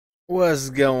What's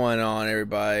going on,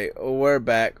 everybody? We're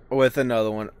back with another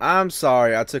one. I'm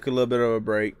sorry I took a little bit of a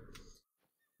break,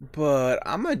 but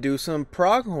I'm gonna do some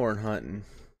pronghorn hunting.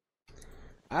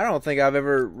 I don't think I've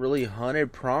ever really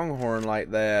hunted pronghorn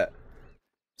like that,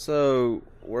 so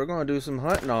we're gonna do some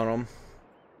hunting on them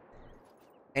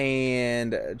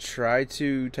and try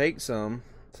to take some.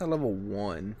 It's at level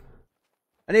 1.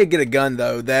 I need to get a gun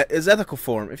though that is ethical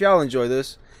for 'em. If y'all enjoy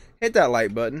this, hit that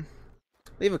like button,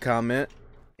 leave a comment,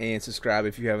 and subscribe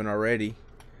if you haven't already,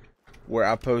 where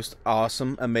I post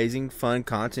awesome, amazing, fun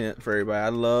content for everybody. I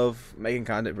love making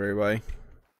content for everybody.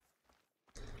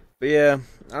 But yeah,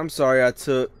 I'm sorry I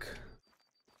took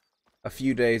a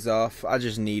few days off. I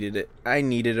just needed it. I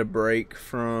needed a break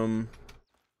from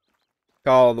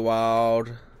Call of the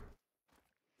Wild.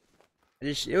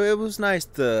 It was nice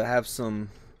to have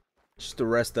just to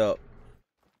rest up,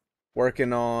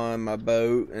 working on my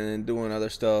boat and doing other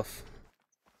stuff.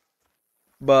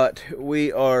 But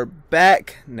we are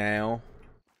back now,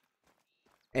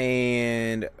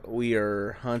 and we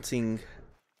are hunting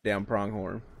down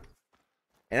pronghorn.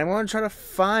 And I'm going to try to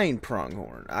find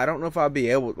pronghorn. I don't know if I'll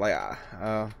be able,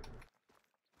 I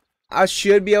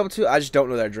should be able to. I just don't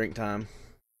know their drink time.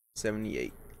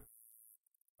 78.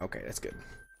 Okay, that's good.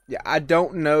 Yeah, I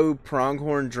don't know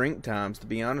pronghorn drink times, to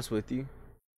be honest with you.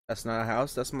 That's not a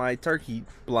house. That's my turkey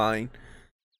blind.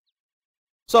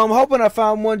 So I'm hoping I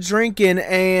find one drinking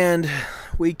and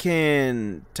we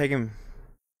can take him.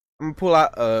 I'm going to pull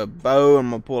out a bow. I'm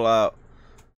going to pull out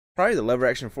probably the lever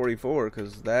action 44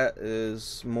 because that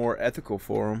is more ethical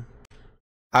for him.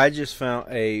 I just found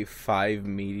a 5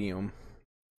 medium.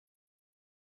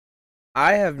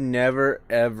 I have never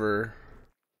ever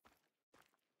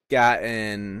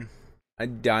gotten a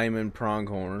diamond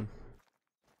pronghorn.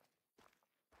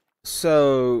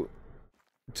 So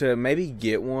to maybe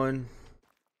get one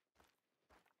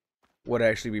would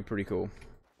actually be pretty cool.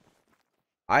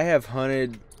 I have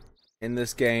hunted in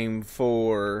this game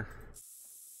for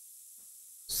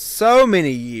so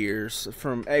many years,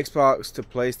 from Xbox to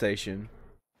PlayStation,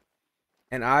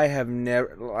 and I have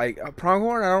never, like, a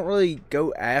pronghorn I don't really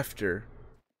go after,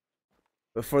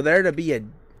 but for there to be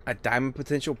a diamond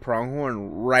potential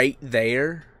pronghorn right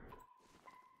there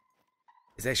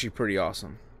is actually pretty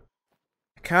awesome.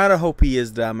 I kind of hope he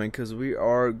is diamond because we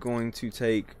are going to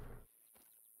take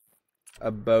a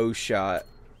bow shot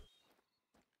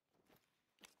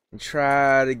and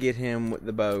try to get him with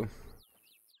the bow,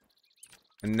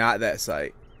 and not that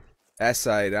sight. That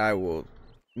sight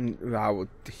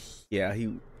yeah,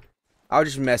 I'll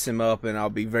just mess him up and I'll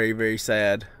be very, very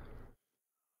sad.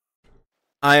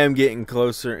 I am getting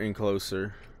closer and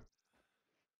closer.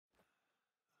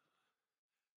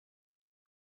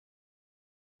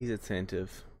 He's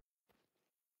attentive.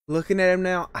 Looking at him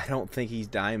now, I don't think he's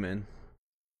diamond.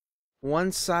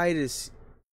 One side is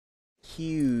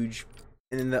huge,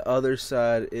 and then the other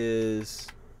side is...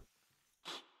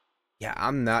 Yeah,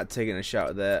 I'm not taking a shot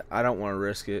with that. I don't want to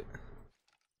risk it.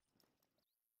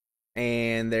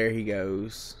 And there he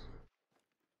goes.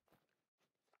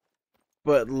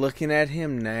 But looking at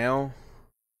him now,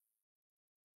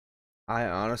 I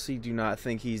honestly do not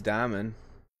think he's diamond.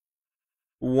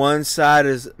 One side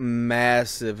is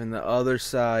massive, and the other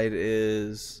side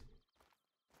is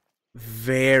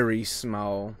very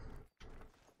small.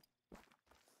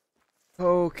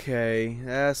 Okay,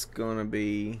 that's gonna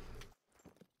be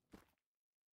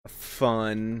a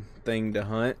fun thing to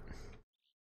hunt.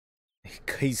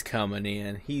 He's coming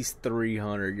in. He's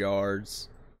 300 yards.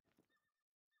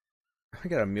 I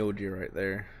got a mule deer right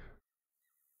there.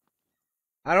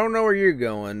 I don't know where you're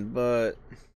going, but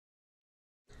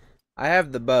I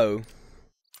have the bow.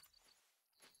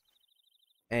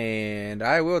 And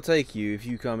I will take you if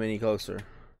you come any closer.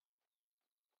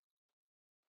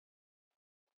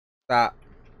 Stop.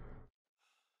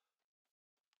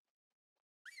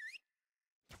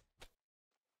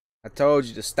 I told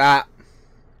you to stop.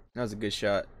 That was a good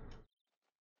shot.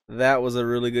 That was a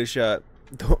really good shot.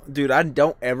 Dude, I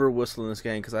don't ever whistle in this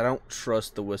game because I don't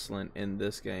trust the whistling in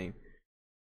this game.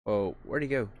 Oh, where'd he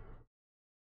go?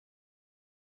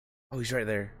 Oh, he's right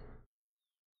there.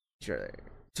 He's right there.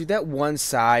 Dude, that one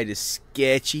side is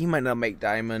sketchy. He might not make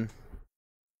diamond.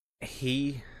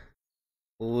 He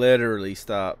literally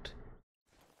stopped.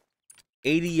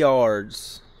 80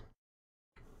 yards.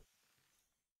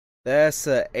 That's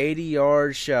a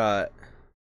 80-yard shot.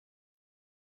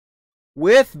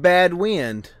 With bad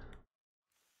wind.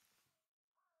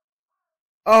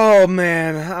 Oh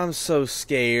man, I'm so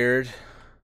scared.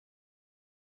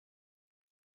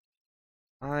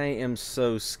 I am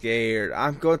so scared.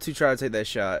 I'm going to try to take that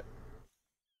shot.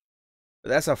 But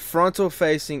that's a frontal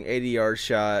facing 80-yard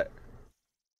shot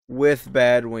with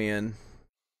bad wind.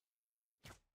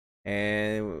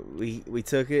 And we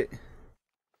took it.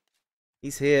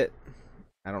 He's hit.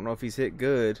 I don't know if he's hit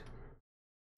good.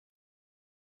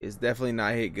 It's definitely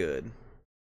not hit good.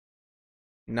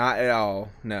 Not at all.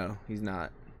 No, he's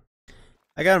not.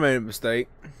 I gotta make a mistake.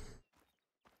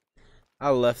 I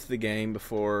left the game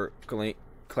before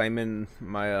claiming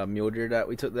my mule deer that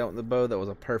we took down with the bow. That was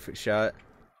a perfect shot.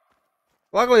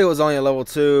 Luckily, it was only a level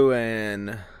 2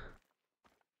 and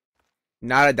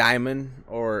not a diamond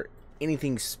or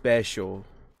anything special.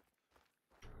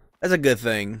 That's a good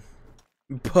thing.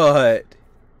 But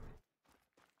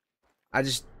I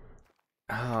just,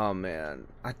 oh man,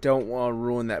 I don't want to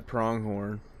ruin that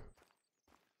pronghorn.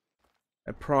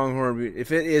 That pronghorn,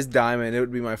 if it is diamond, it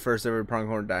would be my first ever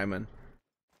pronghorn diamond.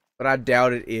 But I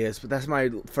doubt it is. But that's my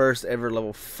first ever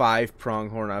level 5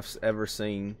 pronghorn I've ever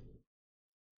seen.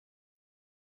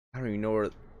 I don't even know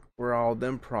where all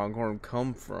them pronghorn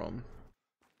come from.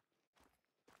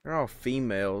 They're all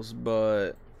females,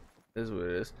 but this is what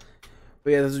it is.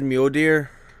 But yeah, this is mule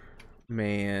deer.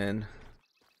 Man,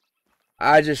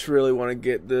 I just really want to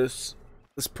get this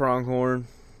pronghorn.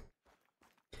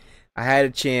 I had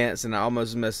a chance and I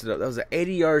almost messed it up. That was an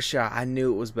 80-yard shot. I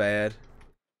knew it was bad.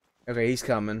 Okay, he's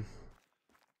coming.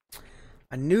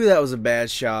 I knew that was a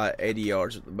bad shot. 80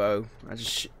 yards with the bow.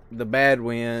 The bad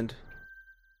wind.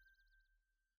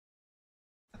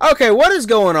 Okay, what is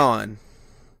going on?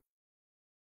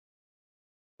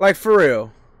 Like, for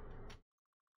real.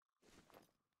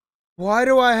 Why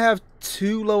do I have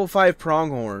 2 level 5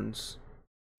 pronghorns?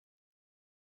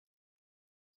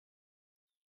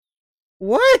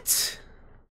 What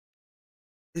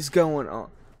is going on?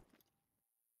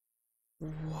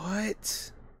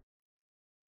 What?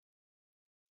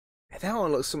 That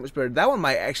one looks so much better. That one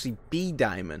might actually be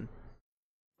diamond.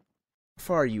 How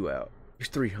far are you out? You're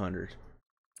 300.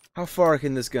 How far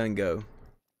can this gun go?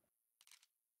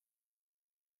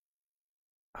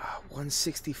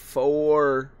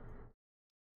 164.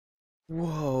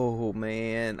 Whoa,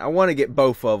 man. I want to get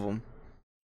both of them.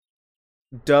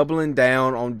 Doubling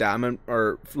down on diamond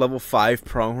or level 5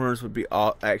 pronghorns would be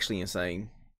actually insane.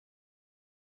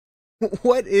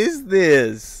 What is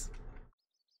this?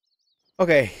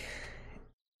 Okay.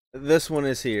 This one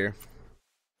is here.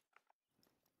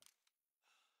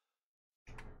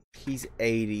 He's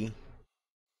 80.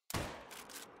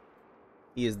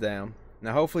 He is down.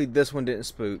 Now hopefully this one didn't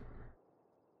spook.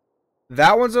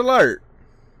 That one's alert.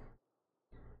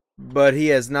 But he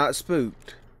has not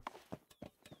spooked.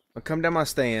 I'll come down my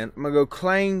stand. I'm going to go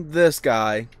claim this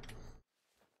guy.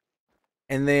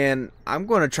 And then I'm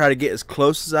going to try to get as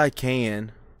close as I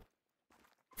can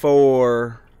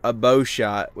for a bow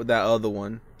shot with that other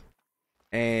one.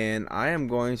 And I am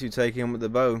going to take him with the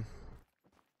bow.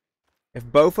 If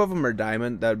both of them are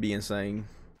diamond, that would be insane.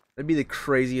 That'd be the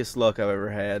craziest luck I've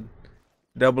ever had.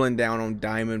 Doubling down on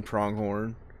diamond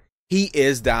pronghorn. He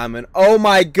is diamond. Oh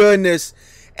my goodness.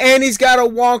 And he's got a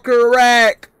wonker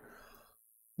rack.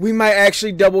 We might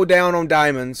actually double down on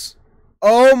diamonds.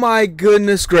 Oh my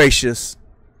goodness gracious.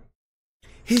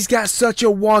 He's got such a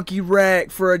wonky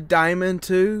rack for a diamond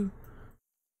too.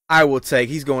 I will take.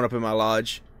 He's going up in my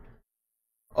lodge.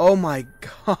 Oh my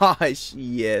gosh.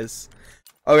 Yes.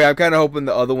 Okay, I'm kind of hoping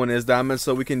the other one is diamond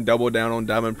so we can double down on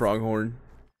diamond pronghorn.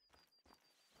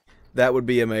 That would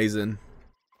be amazing.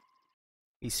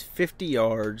 He's 50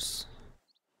 yards.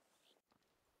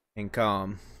 And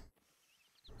calm.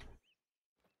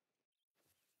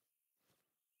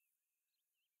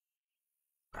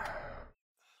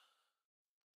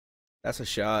 That's a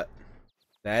shot.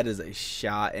 That is a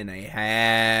shot and a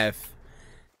half.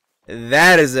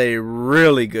 That is a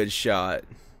really good shot.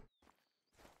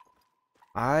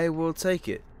 I will take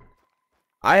it.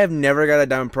 I have never got a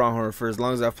diamond pronghorn for as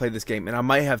long as I've played this game, and I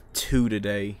might have 2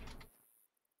 today.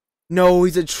 No,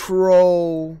 he's a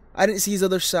troll. I didn't see his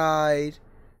other side.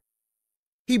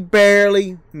 He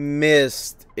barely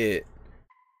missed it.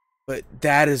 But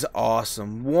that is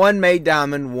awesome. One made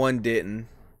diamond, one didn't.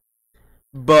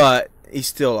 But he's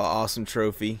still an awesome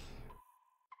trophy.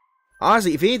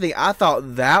 Honestly, if anything, I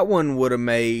thought that one would have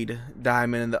made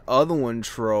diamond and the other one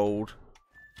trolled.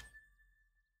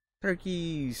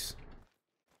 Turkeys.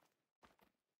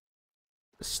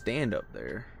 Stand up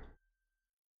there.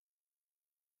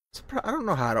 I don't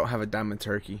know how I don't have a diamond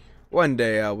turkey. One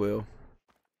day I will.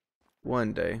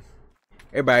 One day.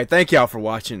 Everybody, thank y'all for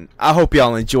watching. I hope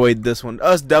y'all enjoyed this one.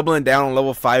 Us doubling down on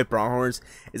level 5 pronghorns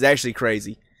is actually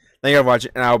crazy. Thank y'all for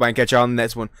watching, and I hope I can catch y'all on the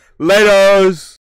next one. Laters!